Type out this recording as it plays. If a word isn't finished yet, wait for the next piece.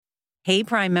Hey,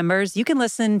 Prime members, you can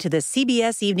listen to the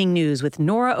CBS Evening News with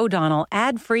Norah O'Donnell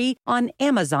ad-free on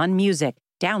Amazon Music.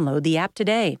 Download the app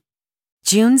today.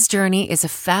 June's Journey is a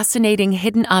fascinating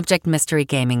hidden object mystery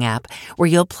gaming app where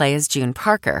you'll play as June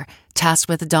Parker, tasked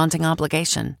with a daunting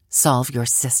obligation: solve your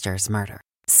sister's murder.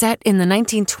 Set in the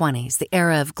 1920s, the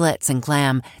era of glitz and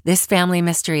glam, this family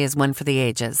mystery is one for the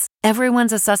ages.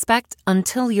 Everyone's a suspect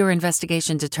until your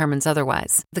investigation determines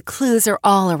otherwise. The clues are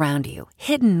all around you,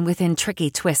 hidden within tricky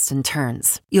twists and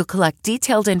turns. You'll collect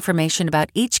detailed information about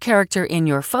each character in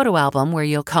your photo album where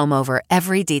you'll comb over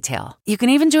every detail. You can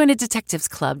even join a detectives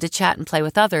club to chat and play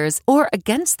with others or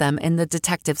against them in the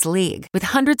Detectives League. With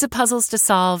hundreds of puzzles to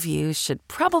solve, you should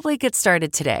probably get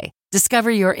started today.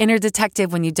 Discover your inner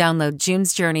detective when you download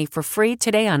June's Journey for free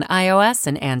today on iOS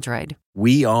and Android.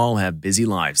 We all have busy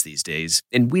lives these days,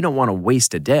 and we don't want to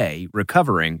waste a day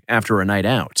recovering after a night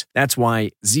out. That's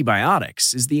why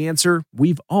Z-Biotics is the answer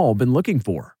we've all been looking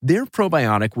for. Their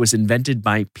probiotic was invented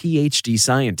by PhD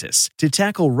scientists to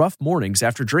tackle rough mornings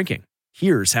after drinking.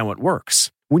 Here's how it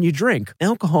works. When you drink,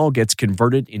 alcohol gets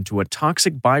converted into a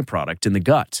toxic byproduct in the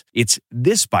gut. It's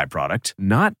this byproduct,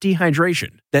 not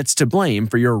dehydration, that's to blame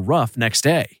for your rough next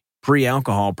day.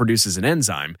 Pre-alcohol produces an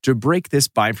enzyme to break this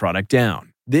byproduct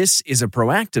down. This is a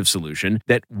proactive solution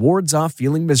that wards off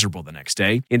feeling miserable the next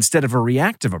day instead of a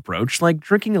reactive approach like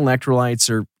drinking electrolytes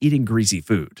or eating greasy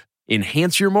food.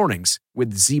 Enhance your mornings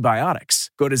with Z-Biotics.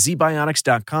 Go to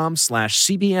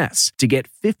zbiotics.com/CBS to get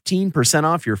 15%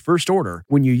 off your first order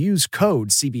when you use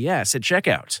code CBS at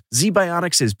checkout.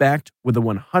 Z-Biotics is backed with a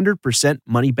 100%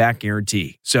 money-back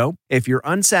guarantee. So, if you're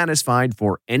unsatisfied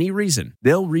for any reason,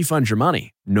 they'll refund your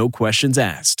money. No questions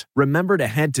asked. Remember to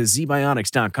head to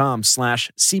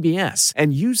zbiotics.com/CBS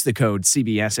and use the code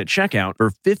CBS at checkout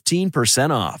for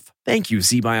 15% off. Thank you,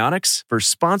 Z-Biotics, for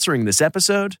sponsoring this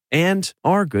episode and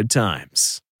our good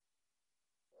times.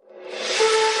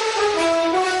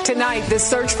 Tonight, the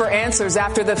search for answers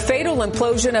after the fatal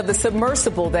implosion of the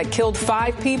submersible that killed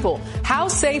 5 people. How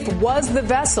safe was the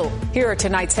vessel? Here are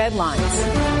tonight's headlines.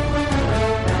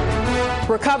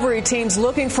 Recovery teams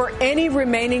looking for any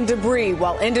remaining debris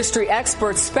while industry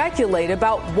experts speculate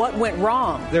about what went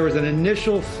wrong. There was an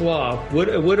initial flaw.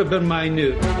 It would have been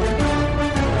minute.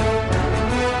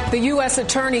 The U.S.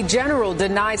 Attorney General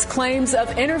denies claims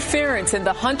of interference in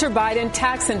the Hunter Biden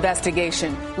tax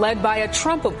investigation, led by a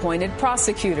Trump-appointed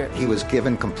prosecutor. He was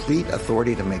given complete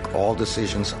authority to make all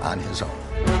decisions on his own.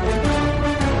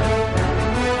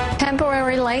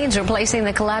 Temporary lanes replacing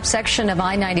the collapsed section of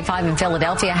I-95 in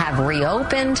Philadelphia have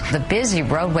reopened. The busy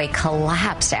roadway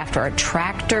collapsed after a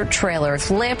tractor trailer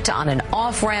flipped on an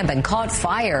off-ramp and caught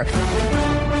fire.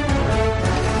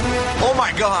 Oh,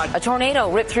 my God. A tornado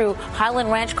ripped through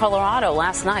Highland Ranch, Colorado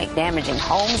last night, damaging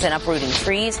homes and uprooting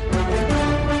trees.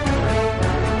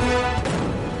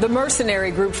 The mercenary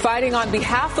group fighting on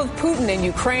behalf of Putin in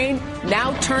Ukraine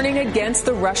now turning against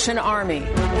the Russian army.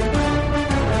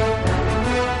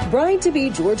 Bride-to-be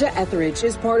Georgia Etheridge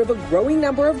is part of a growing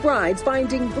number of brides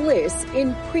finding bliss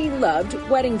in pre-loved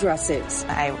wedding dresses.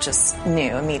 I just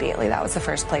knew immediately that was the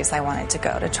first place I wanted to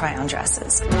go to try on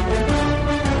dresses.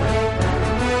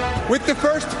 With the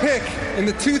first pick in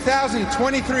the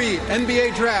 2023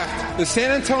 NBA Draft, the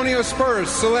San Antonio Spurs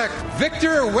select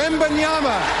Victor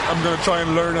Wembanyama. I'm going to try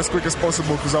and learn as quick as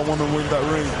possible because I want to win that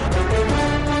ring.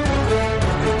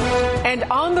 And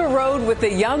on the road with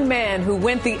the young man who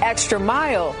went the extra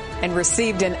mile and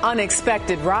received an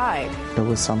unexpected ride. It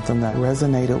was something that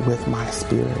resonated with my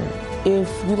spirit. If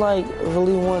you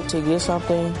really want to get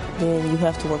something, then you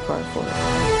have to work hard for it.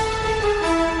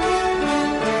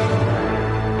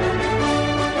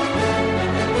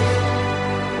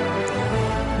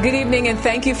 Good evening and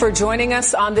thank you for joining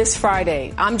us on this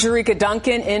Friday. I'm Jerika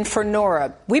Duncan in for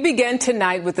Norah. We begin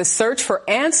tonight with a search for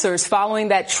answers following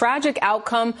that tragic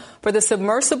outcome for the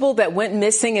submersible that went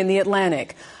missing in the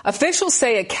Atlantic. Officials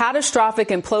say a catastrophic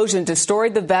implosion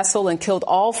destroyed the vessel and killed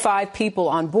all 5 people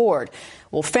on board.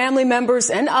 Well, family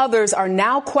members and others are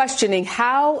now questioning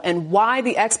how and why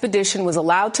the expedition was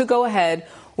allowed to go ahead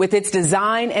with its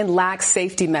design and lax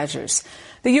safety measures.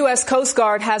 The U.S. Coast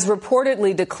Guard has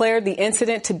reportedly declared the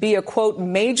incident to be a, quote,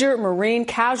 major marine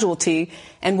casualty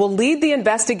and will lead the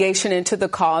investigation into the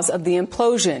cause of the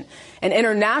implosion. An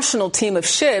international team of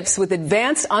ships with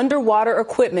advanced underwater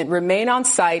equipment remain on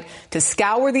site to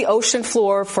scour the ocean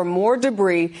floor for more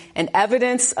debris and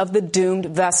evidence of the doomed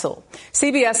vessel.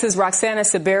 CBS's Roxana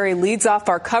Saberi leads off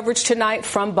our coverage tonight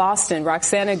from Boston.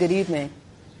 Roxana, good evening.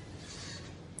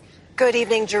 Good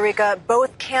evening, Jerika.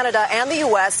 Both Canada and the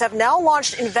U.S. have now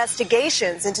launched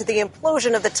investigations into the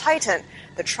implosion of the Titan.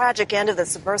 The The tragic end of the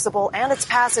submersible and its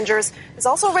passengers is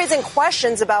also raising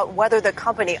questions about whether the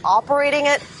company operating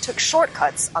it took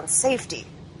shortcuts on safety.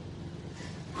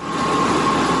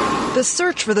 The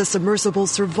search for the submersible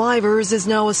survivors is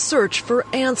now a search for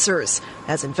answers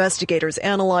as investigators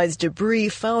analyze debris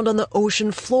found on the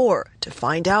ocean floor to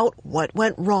find out what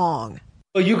went wrong.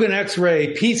 Well, you can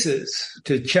X-ray pieces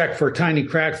to check for tiny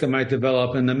cracks that might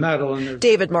develop in the metal. And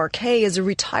David Marquet is a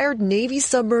retired Navy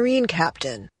submarine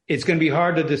captain. It's going to be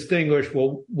hard to distinguish,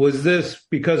 well, was this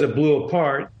because it blew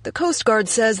apart? The Coast Guard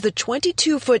says the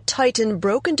 22-foot Titan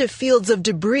broke into fields of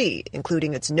debris,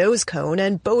 including its nose cone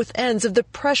and both ends of the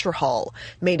pressure hull,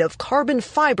 made of carbon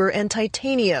fiber and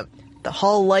titanium. The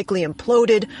hull likely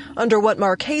imploded under what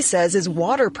Marquet says is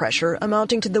water pressure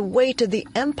amounting to the weight of the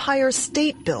Empire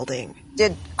State Building.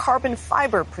 Did carbon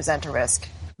fiber present a risk?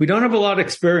 We don't have a lot of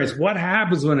experience. What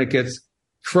happens when it gets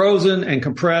frozen and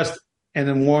compressed and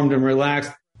then warmed and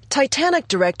relaxed? Titanic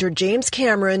director James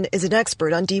Cameron is an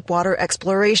expert on deepwater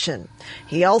exploration.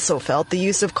 He also felt the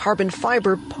use of carbon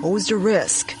fiber posed a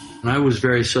risk. I was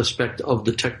very suspect of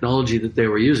the technology that they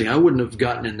were using. I wouldn't have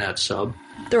gotten in that sub.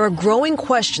 There are growing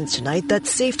questions tonight that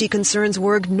safety concerns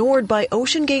were ignored by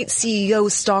OceanGate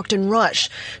CEO Stockton Rush,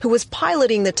 who was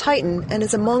piloting the Titan and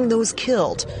is among those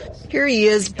killed. Here he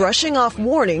is brushing off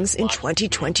warnings in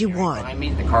 2021. I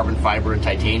mean, the carbon fiber and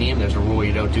titanium, there's a rule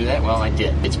you don't do that. Well, I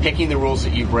did. It's picking the rules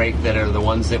that you break that are the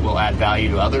ones that will add value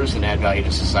to others and add value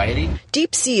to society.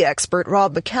 Deep sea expert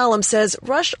Rob McCallum says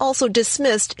Rush also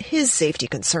dismissed his safety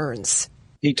concerns.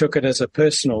 He took it as a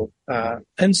personal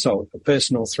insult, a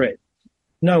personal threat.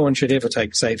 No one should ever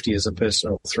take safety as a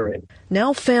personal threat.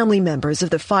 Now family members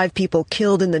of the 5 people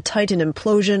killed in the Titan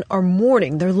implosion are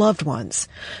mourning their loved ones.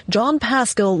 John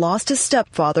Pascal lost his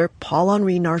stepfather,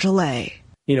 Paul-Henri Nargeolet.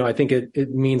 I think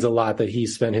it means a lot that he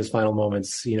spent his final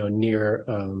moments, near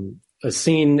a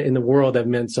scene in the world that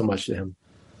meant so much to him.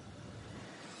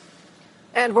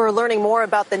 And we're learning more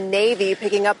about the Navy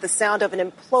picking up the sound of an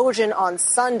implosion on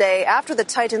Sunday after the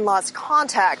Titan lost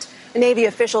contact. A Navy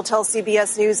official tells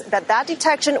CBS News that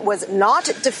detection was not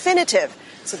definitive,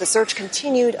 so the search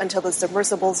continued until the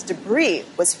submersible's debris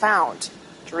was found.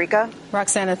 Jerika?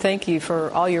 Roxana, thank you for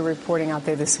all your reporting out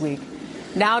there this week.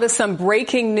 Now to some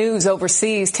breaking news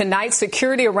overseas. Tonight,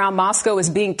 security around Moscow is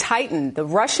being tightened. The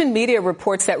Russian media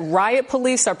reports that riot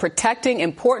police are protecting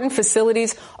important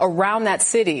facilities around that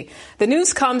city. The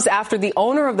news comes after the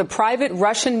owner of the private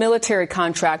Russian military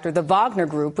contractor, the Wagner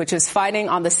Group, which is fighting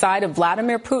on the side of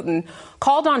Vladimir Putin,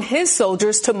 called on his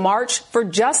soldiers to march for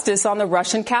justice on the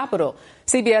Russian capital.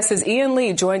 CBS's Ian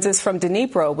Lee joins us from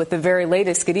Dnipro with the very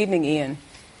latest. Good evening, Ian.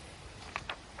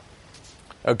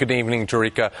 Good evening,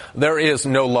 Jerika. There is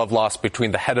no love lost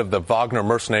between the head of the Wagner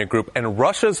mercenary group and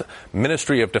Russia's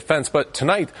Ministry of Defense. But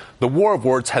tonight, the war of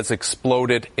words has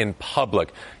exploded in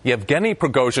public. Yevgeny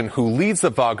Prigozhin, who leads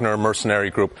the Wagner mercenary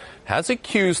group, has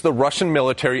accused the Russian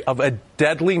military of a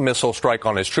deadly missile strike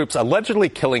on his troops, allegedly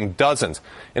killing dozens.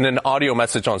 In an audio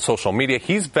message on social media,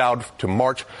 he's vowed to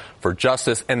march for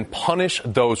justice and punish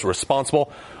those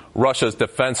responsible. Russia's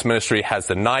defense ministry has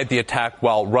denied the attack,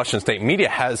 while Russian state media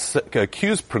has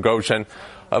accused Prigozhin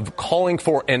of calling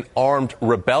for an armed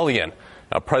rebellion.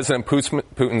 Now, President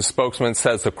Putin's spokesman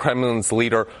says the Kremlin's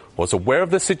leader was aware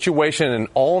of the situation and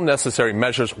all necessary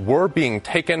measures were being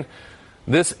taken.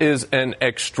 This is an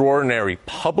extraordinary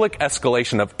public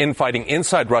escalation of infighting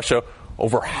inside Russia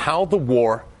over how the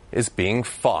war is being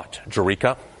fought.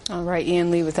 Jerika? All right,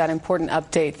 Ian Lee with that important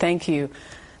update. Thank you.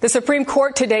 The Supreme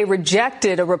Court today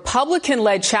rejected a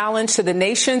Republican-led challenge to the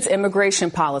nation's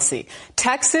immigration policy.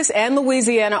 Texas and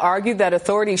Louisiana argued that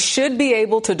authorities should be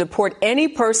able to deport any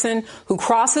person who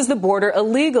crosses the border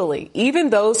illegally,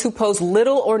 even those who pose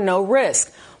little or no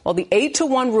risk. While the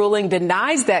 8-1 ruling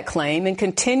denies that claim and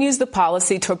continues the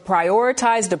policy to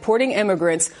prioritize deporting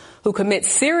immigrants who commit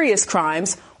serious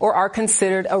crimes or are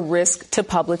considered a risk to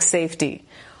public safety.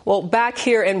 Well, back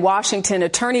here in Washington,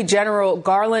 Attorney General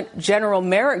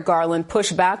Merrick Garland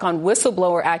pushed back on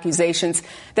whistleblower accusations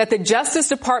that the Justice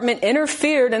Department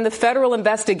interfered in the federal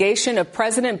investigation of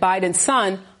President Biden's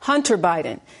son, Hunter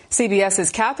Biden. CBS's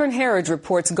Catherine Herridge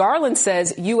reports Garland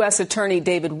says U.S. Attorney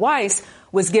David Weiss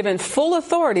was given full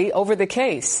authority over the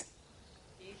case.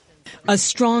 A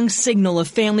strong signal of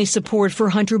family support for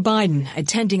Hunter Biden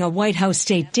attending a White House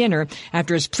state dinner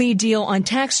after his plea deal on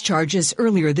tax charges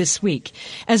earlier this week,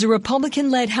 as a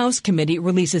Republican-led House committee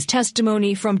releases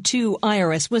testimony from 2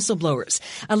 IRS whistleblowers,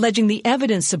 alleging the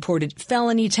evidence supported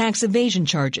felony tax evasion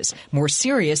charges, more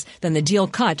serious than the deal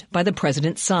cut by the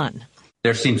president's son.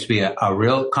 There seems to be a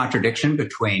real contradiction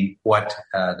between what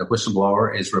the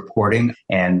whistleblower is reporting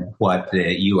and what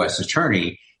the U.S.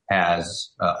 attorney has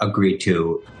agreed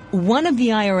to. One of the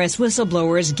IRS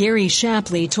whistleblowers, Gary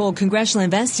Shapley, told congressional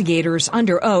investigators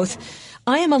under oath,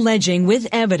 "I am alleging with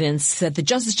evidence that the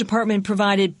Justice Department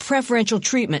provided preferential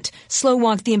treatment,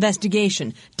 slow-walked the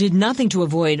investigation, did nothing to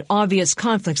avoid obvious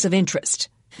conflicts of interest."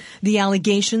 The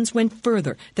allegations went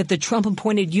further that the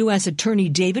Trump-appointed U.S. Attorney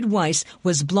David Weiss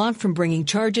was blocked from bringing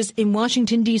charges in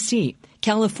Washington, D.C.,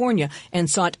 California, and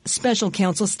sought special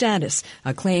counsel status,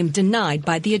 a claim denied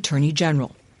by the Attorney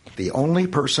General. The only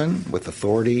person with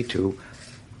authority to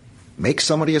make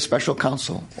somebody a special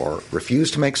counsel or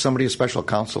refuse to make somebody a special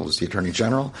counsel is the Attorney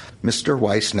General. Mr.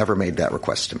 Weiss never made that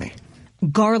request to me.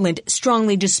 Garland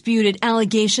strongly disputed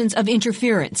allegations of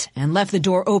interference and left the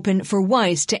door open for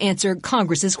Weiss to answer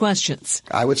Congress's questions.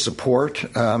 I would support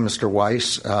Mr.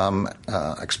 Weiss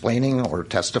explaining or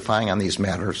testifying on these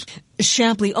matters.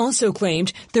 Shapley also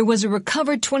claimed there was a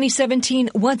recovered 2017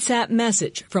 WhatsApp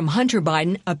message from Hunter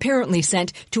Biden apparently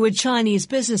sent to a Chinese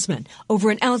businessman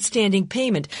over an outstanding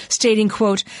payment stating,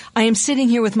 quote, "I am sitting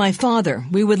here with my father.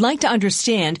 We would like to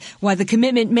understand why the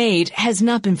commitment made has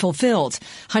not been fulfilled."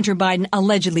 Hunter Biden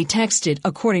allegedly texted,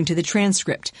 according to the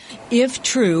transcript. If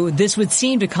true, this would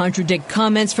seem to contradict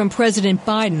comments from President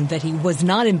Biden that he was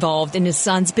not involved in his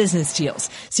son's business deals.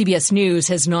 CBS News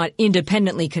has not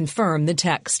independently confirmed the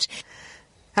text.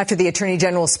 After the Attorney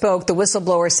General spoke, the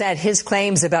whistleblower said his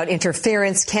claims about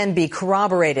interference can be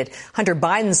corroborated. Hunter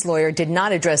Biden's lawyer did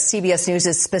not address CBS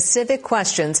News' specific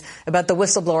questions about the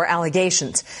whistleblower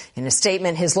allegations. In a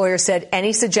statement, his lawyer said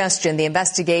any suggestion the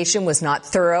investigation was not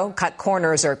thorough, cut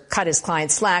corners, or cut his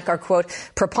client slack are, quote,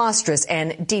 preposterous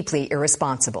and deeply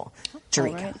irresponsible. Jerika.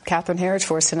 All right. Catherine Herridge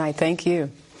for us tonight. Thank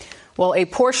you. Well, a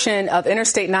portion of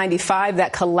Interstate 95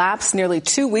 that collapsed nearly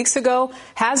 2 weeks ago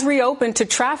has reopened to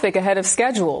traffic ahead of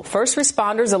schedule. First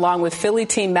responders, along with Philly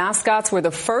team mascots, were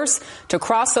the first to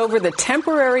cross over the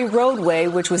temporary roadway,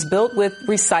 which was built with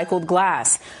recycled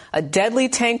glass. A deadly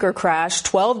tanker crash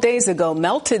 12 days ago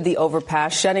melted the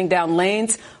overpass, shutting down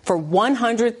lanes for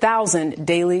 100,000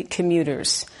 daily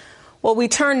commuters. Well, we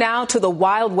turn now to the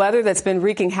wild weather that's been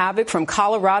wreaking havoc from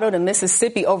Colorado to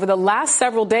Mississippi over the last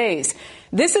several days.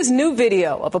 This is new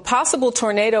video of a possible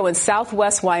tornado in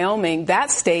southwest Wyoming.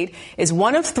 That state is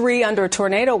one of 3 under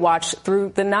tornado watch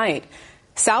through the night.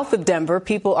 South of Denver,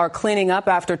 people are cleaning up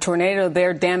after a tornado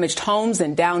there damaged homes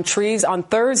and downed trees on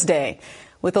Thursday.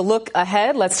 With a look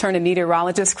ahead, let's turn to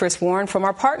meteorologist Chris Warren from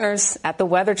our partners at the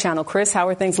Weather Channel. Chris, how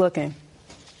are things looking?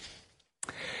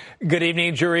 Good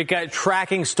evening, Jerika.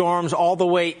 Tracking storms all the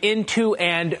way into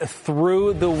and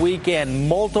through the weekend.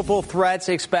 Multiple threats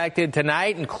expected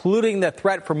tonight, including the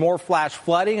threat for more flash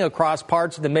flooding across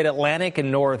parts of the mid-Atlantic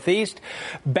and Northeast.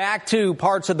 Back to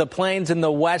parts of the plains in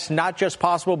the west, not just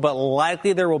possible, but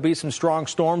likely there will be some strong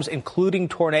storms, including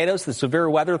tornadoes. The severe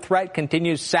weather threat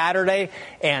continues Saturday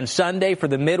and Sunday for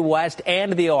the Midwest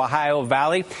and the Ohio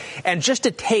Valley. And just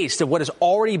a taste of what has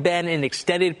already been an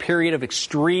extended period of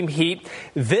extreme heat.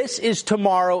 This is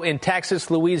tomorrow in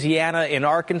Texas, Louisiana, and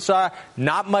Arkansas.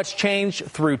 Not much change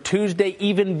through Tuesday,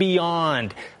 even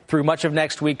beyond. Through much of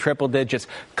next week, triple digits.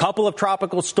 Couple of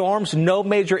tropical storms, no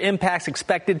major impacts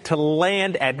expected to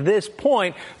land at this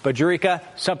point. But, Jerika,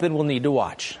 something we'll need to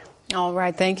watch. All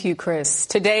right. Thank you, Chris.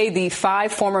 Today, the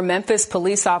 5 former Memphis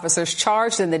police officers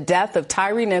charged in the death of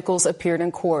Tyree Nichols appeared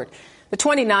in court. The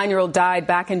 29-year-old died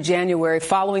back in January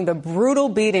following the brutal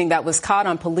beating that was caught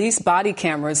on police body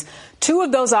cameras. 2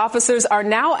 of those officers are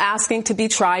now asking to be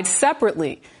tried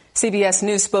separately. CBS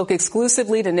News spoke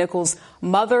exclusively to Nichols'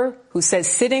 mother, who says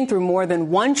sitting through more than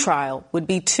one trial would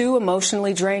be too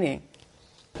emotionally draining.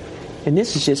 And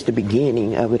this is just the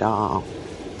beginning of it all.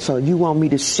 So you want me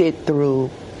to sit through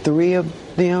 3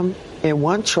 of them in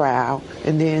one trial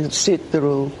and then sit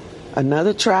through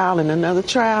another trial and another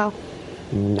trial?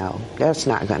 No, that's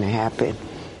not going to happen.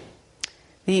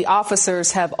 The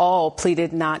officers have all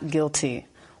pleaded not guilty.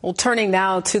 Well, turning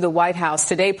now to the White House.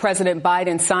 Today, President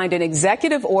Biden signed an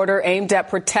executive order aimed at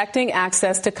protecting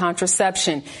access to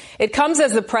contraception. It comes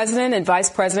as the president and Vice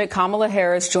President Kamala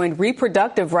Harris joined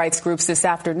reproductive rights groups this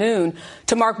afternoon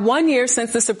to mark 1 year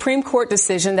since the Supreme Court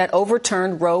decision that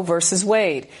overturned Roe versus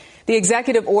Wade. The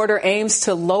executive order aims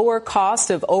to lower cost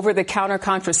of over-the-counter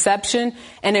contraception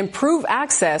and improve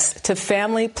access to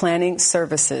family planning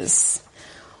services.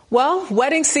 Well,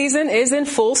 wedding season is in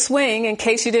full swing. In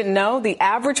case you didn't know, the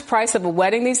average price of a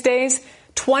wedding these days,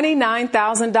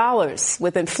 $29,000,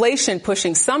 with inflation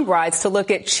pushing some brides to look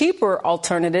at cheaper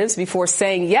alternatives before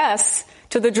saying yes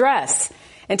to the dress.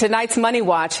 In tonight's Money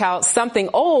Watch, how something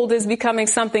old is becoming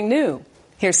something new.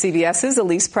 Here's CBS's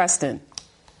Elise Preston.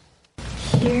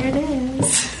 Here it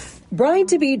is.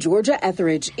 Bride-to-be Georgia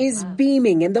Etheridge is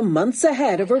beaming in the months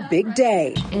ahead of her big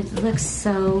day. It looks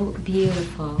so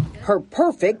beautiful. Her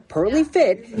perfect pearly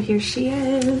fit. Here she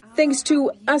is. Thanks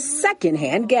to a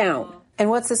secondhand gown.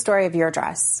 And what's the story of your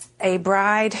dress? A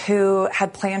bride who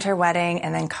had planned her wedding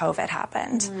and then COVID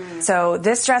happened. So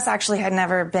this dress actually had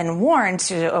never been worn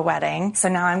to a wedding. So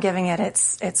now I'm giving it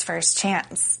its first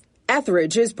chance.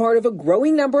 Etheridge is part of a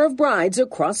growing number of brides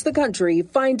across the country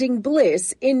finding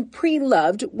bliss in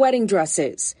pre-loved wedding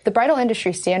dresses. The bridal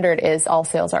industry standard is all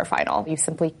sales are final. You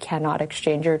simply cannot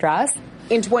exchange your dress.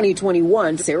 In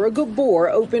 2021, Sarah Gabor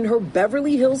opened her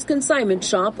Beverly Hills consignment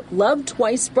shop, Love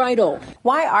Twice Bridal.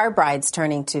 Why are brides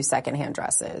turning to secondhand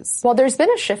dresses? Well, there's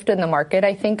been a shift in the market,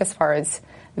 I think, as far as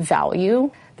value.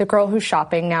 The girl who's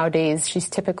shopping nowadays, she's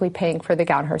typically paying for the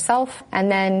gown herself.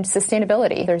 And then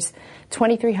sustainability. There's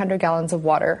 2,300 gallons of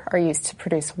water are used to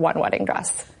produce one wedding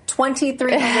dress.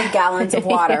 2,300 gallons of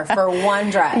water for one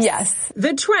dress. Yes.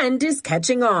 The trend is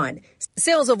catching on.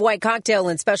 Sales of white cocktail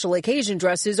and special occasion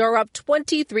dresses are up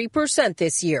 23%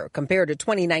 this year compared to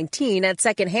 2019 at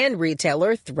secondhand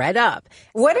retailer ThredUp.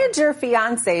 What did your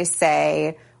fiancé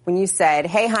say when you said,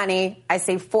 hey, honey, I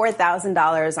saved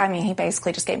 $4,000? I mean, he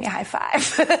basically just gave me a high five.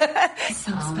 So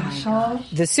special.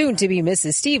 The soon-to-be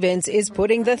Mrs. Stevens is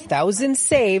putting the thousands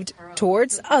saved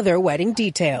towards other wedding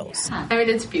details. I mean,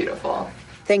 it's beautiful.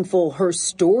 Thankful her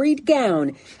storied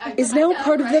gown is now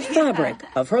part of the fabric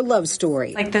of her love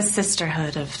story. Like the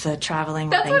sisterhood of the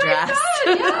traveling wedding dress.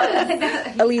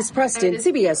 Elise Preston,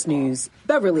 CBS News,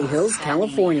 Beverly Hills,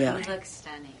 California.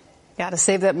 Got to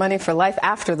save that money for life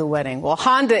after the wedding. Well,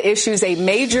 Honda issues a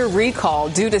major recall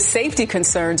due to safety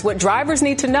concerns. What drivers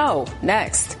need to know.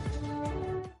 Next.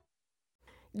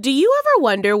 Do you ever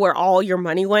wonder where all your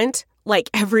money went?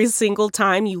 Like every single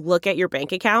time you look at your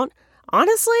bank account?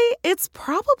 Honestly, it's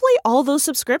probably all those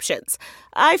subscriptions.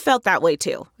 I felt that way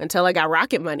too, until I got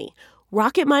Rocket Money.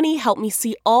 Rocket Money helped me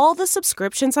see all the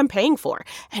subscriptions I'm paying for,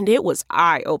 and it was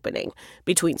eye-opening.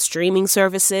 Between streaming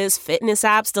services, fitness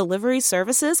apps, delivery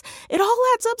services, it all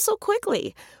adds up so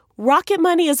quickly. Rocket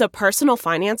Money is a personal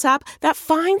finance app that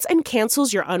finds and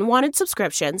cancels your unwanted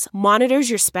subscriptions, monitors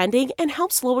your spending, and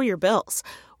helps lower your bills.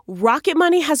 Rocket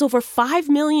Money has over 5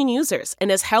 million users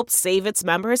and has helped save its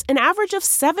members an average of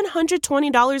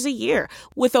 $720 a year,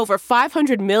 with over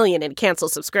 500 million in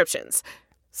canceled subscriptions.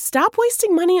 Stop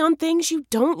wasting money on things you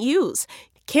don't use.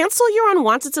 Cancel your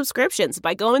unwanted subscriptions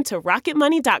by going to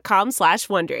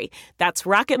rocketmoney.com/Wondery. That's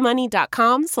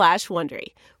rocketmoney.com/Wondery.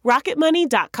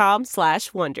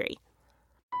 rocketmoney.com/Wondery.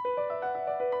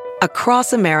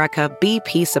 Across America,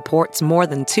 BP supports more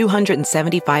than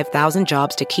 275,000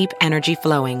 jobs to keep energy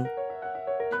flowing.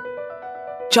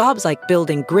 Jobs like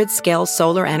building grid-scale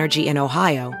solar energy in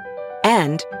Ohio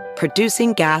and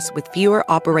producing gas with fewer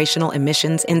operational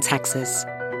emissions in Texas.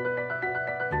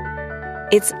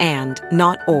 It's and,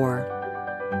 not or.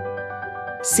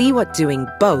 See what doing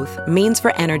both means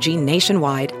for energy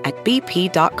nationwide at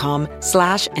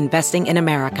bp.com/investing in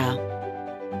America.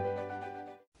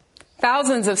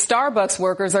 Thousands of Starbucks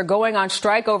workers are going on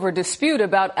strike over a dispute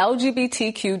about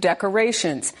LGBTQ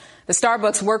decorations. The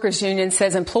Starbucks Workers Union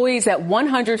says employees at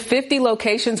 150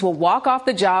 locations will walk off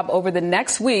the job over the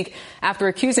next week after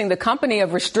accusing the company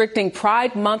of restricting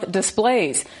Pride Month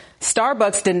displays.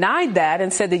 Starbucks denied that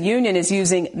and said the union is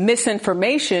using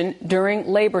misinformation during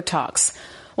labor talks.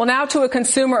 Well, now to a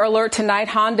consumer alert tonight.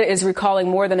 Honda is recalling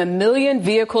more than 1 million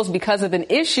vehicles because of an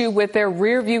issue with their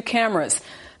rear view cameras.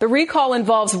 The recall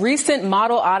involves recent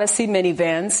Model Odyssey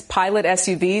minivans, Pilot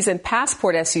SUVs, and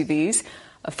Passport SUVs.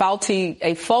 A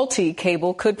faulty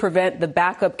cable could prevent the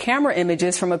backup camera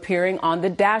images from appearing on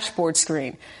the dashboard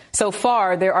screen. So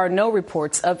far, there are no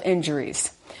reports of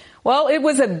injuries. Well, it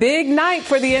was a big night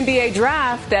for the NBA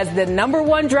draft as the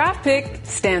 #1 draft pick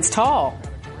stands tall.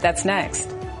 That's next.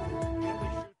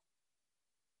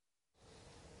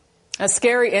 A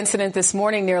scary incident this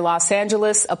morning near Los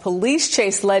Angeles. A police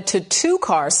chase led to 2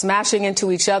 cars smashing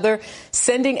into each other,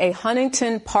 sending a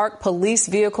Huntington Park police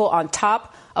vehicle on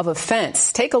top of a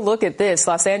fence. Take a look at this.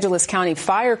 Los Angeles County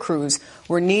fire crews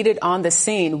were needed on the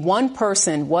scene. 1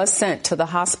 person was sent to the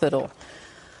hospital.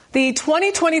 The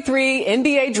 2023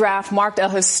 NBA draft marked a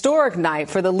historic night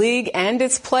for the league and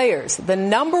its players. The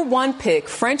 #1 pick,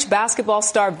 French basketball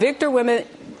star Victor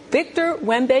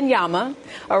Wembanyama,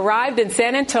 arrived in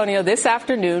San Antonio this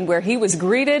afternoon, where he was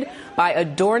greeted by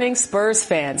adoring Spurs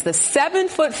fans. The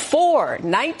 7'4",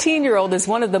 19-year-old is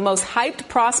one of the most hyped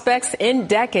prospects in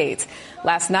decades.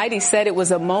 Last night, he said it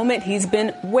was a moment he's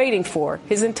been waiting for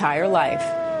his entire life.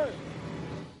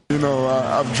 You know,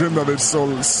 I've dreamed of it so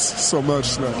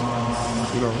much that,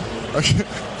 you know,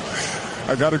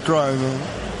 I gotta cry, man.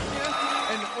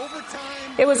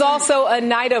 It was also a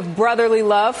night of brotherly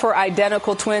love for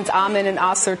identical twins Amin and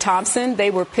Oscar Thompson. They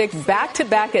were picked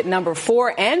back-to-back at number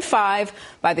 4 and 5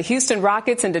 by the Houston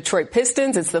Rockets and Detroit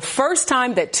Pistons. It's the first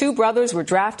time that two brothers were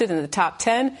drafted in the top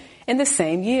 10 in the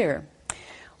same year.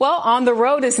 Well, On the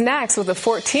Road is next with a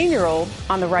 14-year-old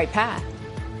on the right path.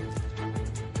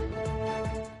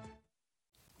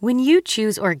 When you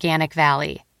choose Organic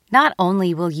Valley, not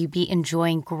only will you be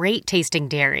enjoying great tasting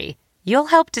dairy, you'll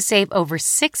help to save over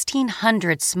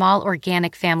 1,600 small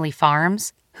organic family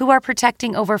farms who are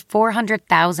protecting over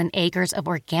 400,000 acres of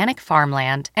organic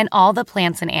farmland and all the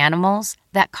plants and animals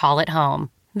that call it home.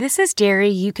 This is dairy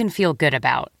you can feel good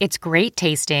about. It's great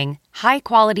tasting,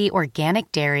 high-quality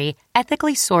organic dairy,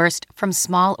 ethically sourced from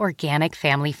small organic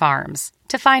family farms.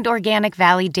 To find Organic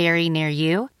Valley Dairy near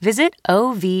you, visit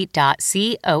ov.coop.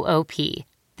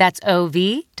 That's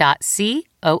ov.coop.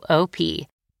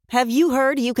 Have you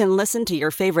heard you can listen to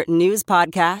your favorite news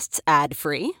podcasts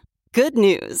ad-free? Good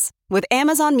news! With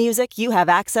Amazon Music, you have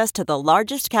access to the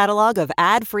largest catalog of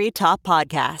ad-free top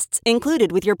podcasts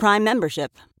included with your Prime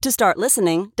membership. To start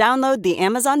listening, download the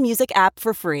Amazon Music app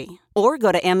for free or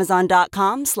go to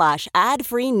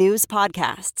amazon.com/ad-free news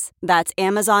podcasts. That's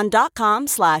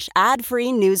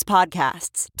amazon.com/ad-free news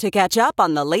podcasts to catch up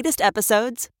on the latest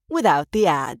episodes without the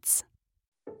ads.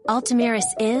 Ultomiris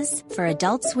is for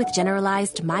adults with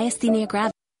generalized myasthenia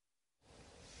gravis.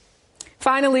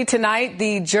 Finally tonight,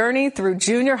 the journey through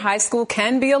junior high school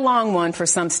can be a long one for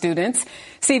some students.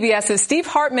 CBS's Steve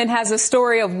Hartman has a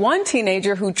story of one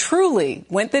teenager who truly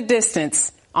went the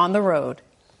distance on the road.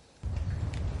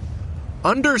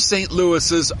 Under St.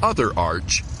 Louis's other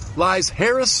arch lies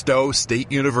Harris Stowe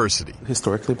State University,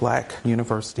 historically black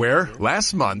university, where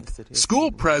last month,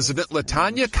 school president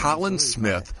LaTanya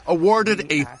Collins-Smith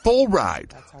awarded a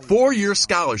full-ride, 4-year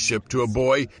scholarship to a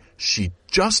boy she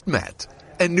just met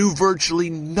and knew virtually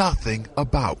nothing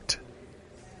about.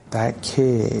 That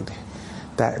kid,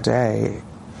 that day,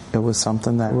 it was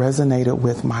something that resonated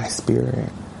with my spirit.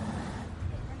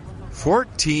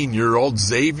 14-year-old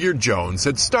Xavier Jones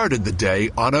had started the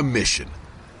day on a mission.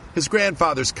 His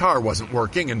grandfather's car wasn't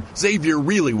working, and Xavier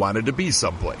really wanted to be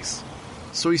someplace.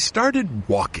 So he started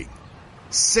walking.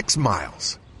 6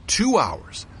 miles, 2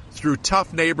 hours, through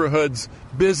tough neighborhoods,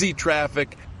 busy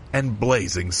traffic, and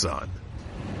blazing sun.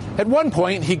 At one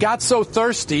point, he got so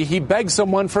thirsty, he begged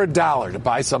someone for $1 to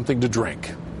buy something to drink.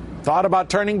 Thought about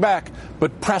turning back,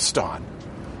 but pressed on.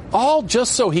 All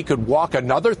just so he could walk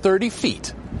another 30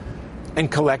 feet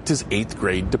and collect his 8th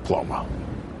grade diploma.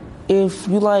 If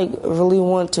you really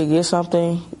want to get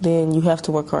something, then you have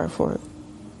to work hard for it.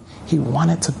 He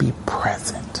wanted to be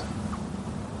present.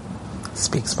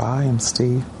 Speaks volumes,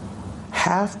 Steve.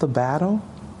 Half the battle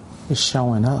is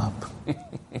showing up.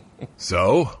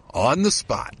 So, on the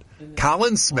spot,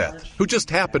 Colin Smith, who just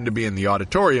happened to be in the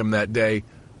auditorium that day,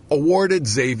 awarded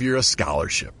Xavier a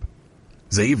scholarship.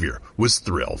 Xavier was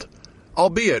thrilled,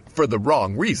 albeit for the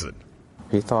wrong reason.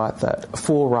 He thought that a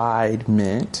full ride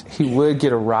meant he would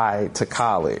get a ride to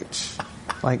college,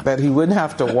 like that he wouldn't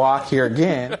have to walk here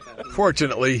again.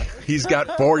 Fortunately, he's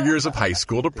got 4 years of high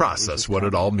school to process what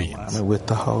it all means. With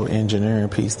the whole engineering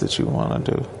piece that you want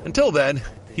to do. Until then,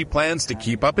 he plans to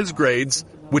keep up his grades,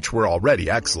 which were already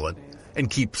excellent, and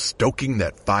keep stoking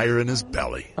that fire in his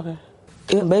belly. Okay.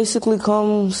 It basically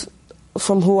comes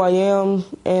from who I am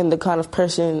and the kind of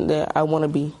person that I want to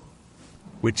be.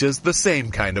 Which is the same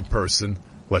kind of person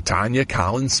LaTanya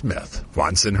Collins-Smith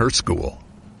wants in her school.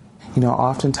 You know,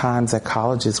 oftentimes at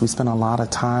colleges, we spend a lot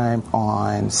of time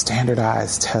on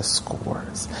standardized test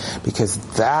scores because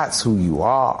that's who you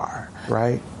are,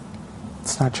 right?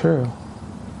 It's not true.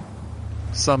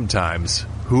 Sometimes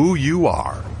who you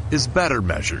are is better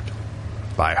measured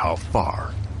by how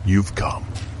far you've come.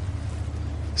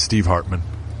 Steve Hartman,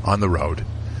 On the Road,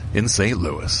 in St.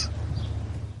 Louis.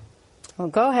 Well,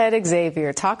 go ahead,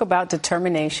 Xavier. Talk about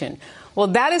determination. Well,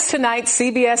 that is tonight's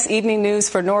CBS Evening News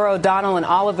for Norah O'Donnell and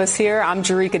all of us here. I'm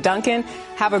Jerika Duncan.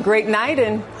 Have a great night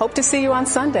and hope to see you on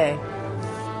Sunday.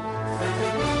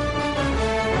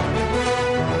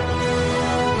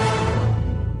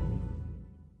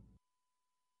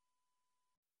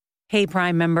 Hey,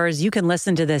 Prime members, you can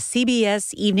listen to the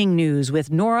CBS Evening News with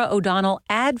Norah O'Donnell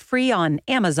ad-free on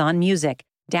Amazon Music.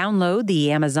 Download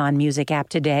the Amazon Music app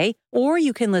today, or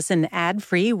you can listen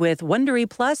ad-free with Wondery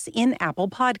Plus in Apple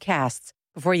Podcasts.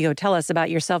 Before you go, tell us about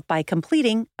yourself by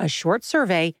completing a short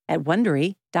survey at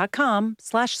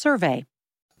Wondery.com/survey.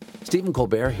 Stephen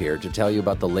Colbert here to tell you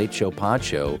about the Late Show Pod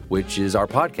Show, which is our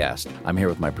podcast. I'm here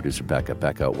with my producer, Becca.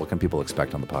 Becca, what can people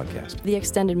expect on the podcast? The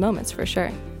extended moments, for sure.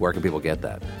 Where can people get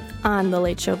that? On the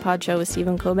Late Show Pod Show with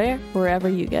Stephen Colbert, wherever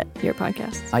you get your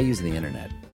podcasts. I use the internet.